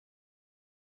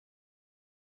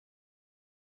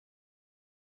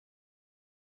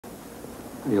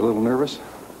Are you a little nervous?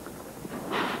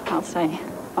 I'll say,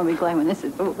 I'll be glad when this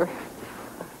is over.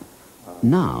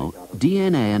 Now,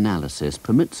 DNA analysis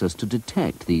permits us to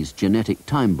detect these genetic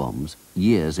time bombs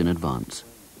years in advance.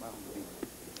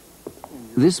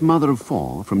 This mother of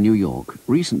 4 from New York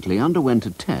recently underwent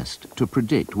a test to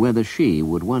predict whether she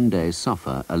would one day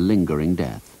suffer a lingering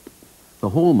death, the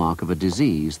hallmark of a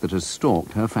disease that has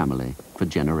stalked her family for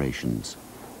generations.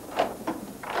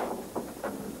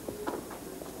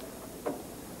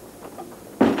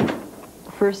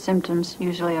 The first symptoms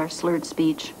usually are slurred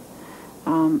speech,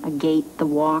 a gait, the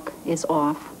walk is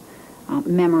off,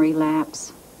 memory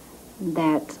lapse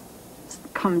that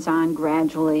comes on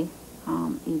gradually.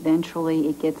 Eventually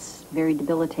it gets very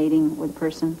debilitating where the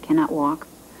person cannot walk,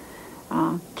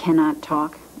 cannot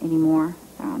talk anymore.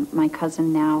 My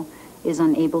cousin now is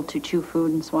unable to chew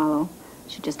food and swallow.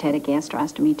 She just had a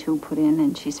gastrostomy tube put in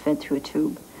and she's fed through a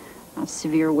tube.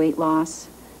 Severe weight loss.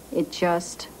 It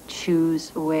just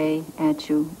chews away at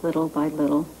you little by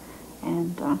little.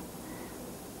 And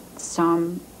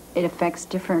it affects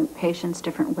different patients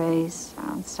different ways.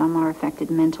 Some are affected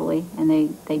mentally, and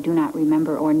they do not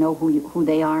remember or know who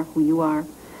they are, who you are.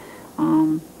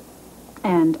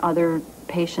 And other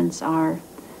patients are,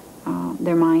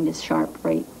 their mind is sharp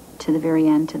right to the very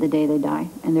end, to the day they die,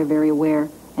 and they're very aware,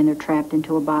 and they're trapped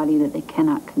into a body that they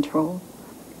cannot control.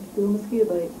 Do a mosquito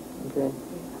bite. Okay.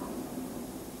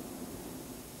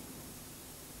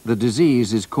 The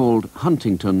disease is called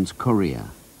Huntington's chorea.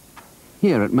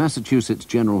 Here at Massachusetts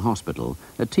General Hospital,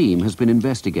 a team has been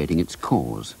investigating its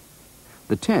cause.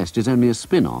 The test is only a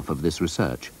spin-off of this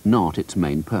research, not its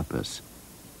main purpose.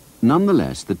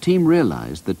 Nonetheless, the team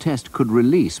realized the test could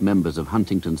release members of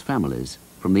Huntington's families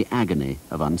from the agony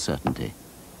of uncertainty.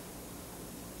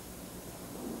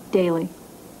 Daily,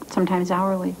 sometimes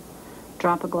hourly.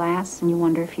 Drop a glass and you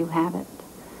wonder if you have it.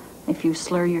 If you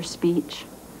slur your speech,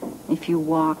 if you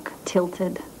walk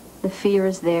tilted, the fear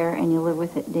is there and you live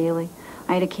with it daily.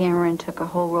 I had a camera and took a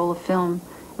whole roll of film,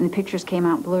 and the pictures came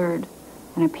out blurred,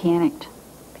 and I panicked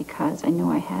because I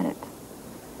knew I had it.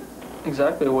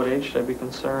 Exactly at what age should I be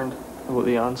concerned about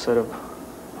the onset of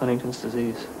Huntington's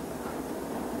disease?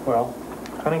 Well,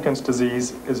 Huntington's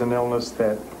disease is an illness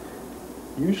that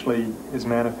usually is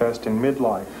manifest in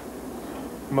midlife.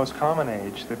 The most common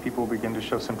age that people begin to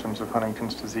show symptoms of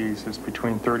Huntington's disease is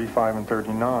between 35 and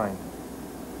 39,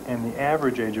 and the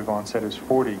average age of onset is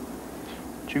 40.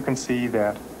 But you can see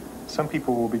that some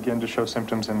people will begin to show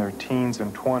symptoms in their teens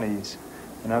and 20s,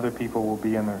 and other people will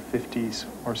be in their 50s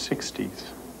or 60s.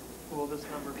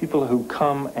 People who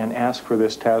come and ask for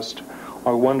this test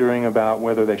are wondering about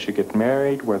whether they should get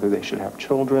married, whether they should have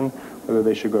children, whether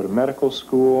they should go to medical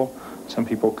school. Some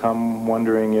people come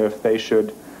wondering if they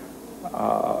should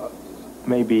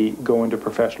maybe go into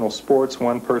professional sports.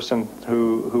 One person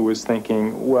who was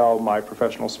thinking, well, my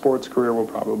professional sports career will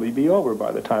probably be over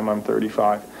by the time I'm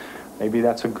 35. Maybe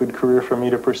that's a good career for me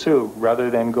to pursue,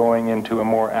 rather than going into a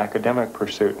more academic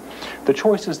pursuit. The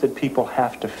choices that people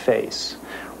have to face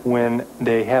when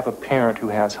they have a parent who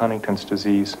has Huntington's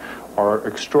disease are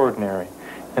extraordinary,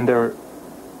 and they're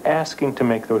asking to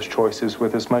make those choices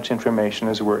with as much information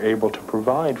as we're able to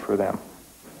provide for them.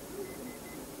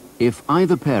 If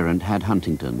either parent had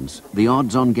Huntington's, the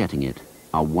odds on getting it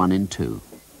are 1 in 2.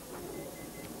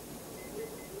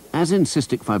 As in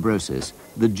cystic fibrosis,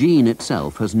 the gene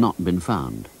itself has not been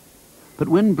found. But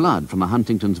when blood from a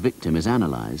Huntington's victim is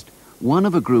analyzed, one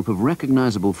of a group of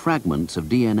recognizable fragments of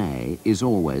DNA is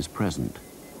always present.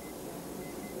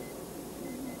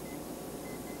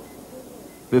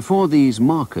 Before these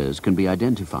markers can be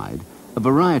identified, a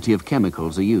variety of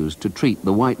chemicals are used to treat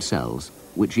the white cells,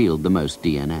 which yield the most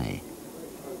DNA.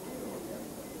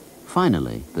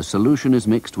 Finally, the solution is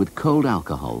mixed with cold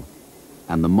alcohol,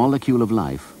 and the molecule of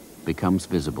life becomes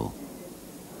visible.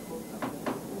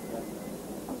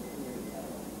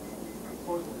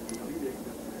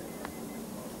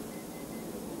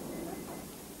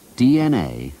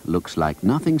 DNA looks like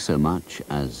nothing so much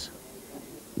as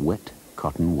wet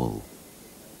cotton wool.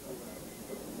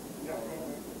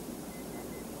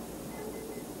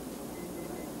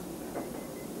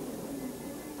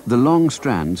 The long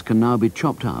strands can now be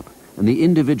chopped up and the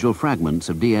individual fragments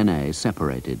of DNA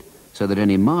separated so that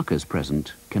any markers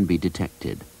present can be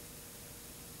detected.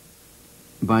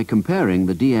 By comparing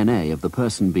the DNA of the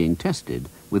person being tested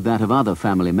with that of other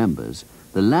family members,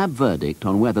 the lab verdict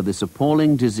on whether this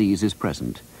appalling disease is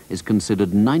present is considered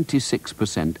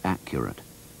 96% accurate.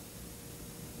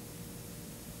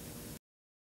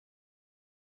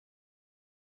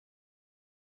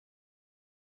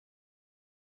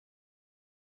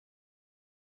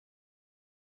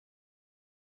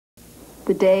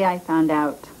 The day I found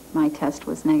out my test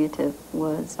was negative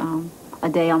was a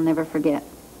day I'll never forget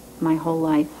my whole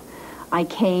life. I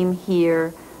came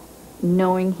here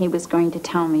knowing he was going to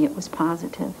tell me it was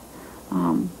positive.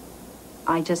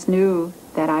 I just knew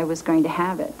that I was going to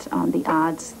have it. The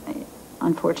odds,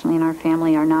 unfortunately, in our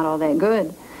family are not all that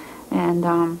good. And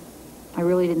I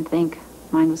really didn't think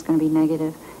mine was going to be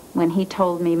negative. When he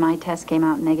told me my test came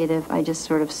out negative, I just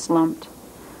sort of slumped.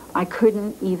 I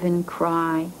couldn't even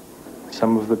cry.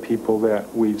 Some of the people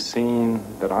that we've seen,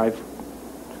 that I've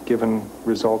given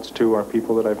results to, are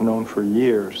people that I've known for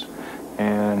years,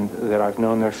 and that I've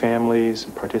known their families,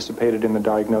 participated in the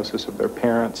diagnosis of their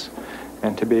parents,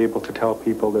 and to be able to tell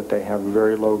people that they have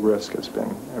very low risk has been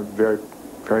very,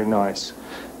 very nice.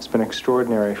 It's been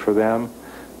extraordinary for them.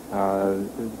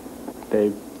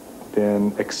 They've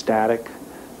been ecstatic,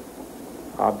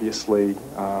 obviously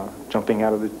jumping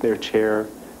out of their chair.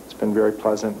 It's been very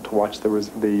pleasant to watch the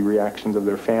reactions of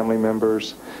their family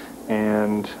members,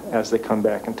 and as they come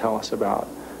back and tell us about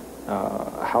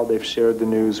how they've shared the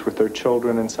news with their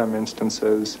children in some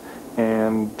instances,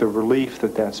 and the relief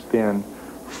that that's been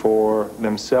for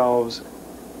themselves.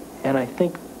 And I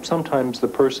think sometimes the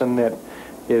person that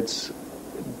it's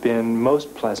been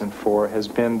most pleasant for has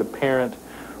been the parent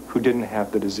who didn't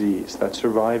have the disease, that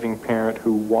surviving parent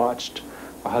who watched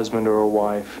a husband or a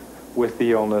wife with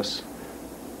the illness.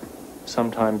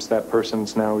 Sometimes that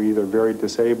person's now either very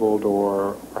disabled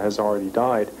or has already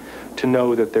died, to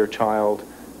know that their child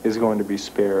is going to be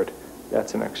spared.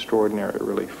 That's an extraordinary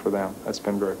relief for them. That's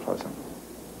been very pleasant.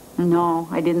 No,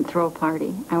 I didn't throw a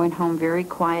party. I went home very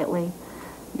quietly,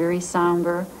 very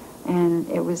somber, and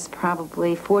it was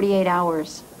probably 48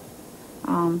 hours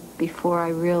before I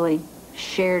really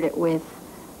shared it with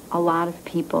a lot of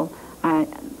people.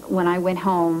 When I went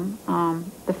home,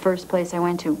 the first place I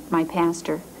went to, my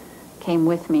pastor came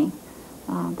with me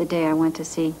the day I went to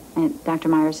see Dr.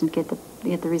 Myers and get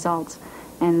the results.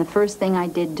 And the first thing I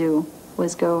did do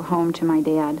was go home to my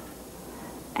dad,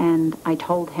 and I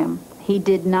told him. He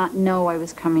did not know I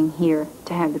was coming here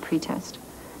to have the pretest.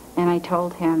 And I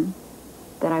told him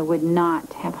that I would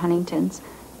not have Huntington's.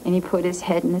 And he put his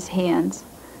head in his hands,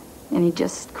 and he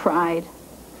just cried.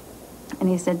 And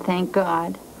he said, "Thank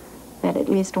God that at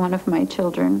least one of my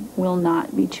children will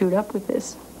not be chewed up with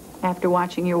this after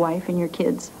watching your wife and your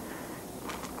kids."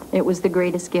 It was the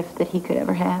greatest gift that he could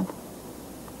ever have.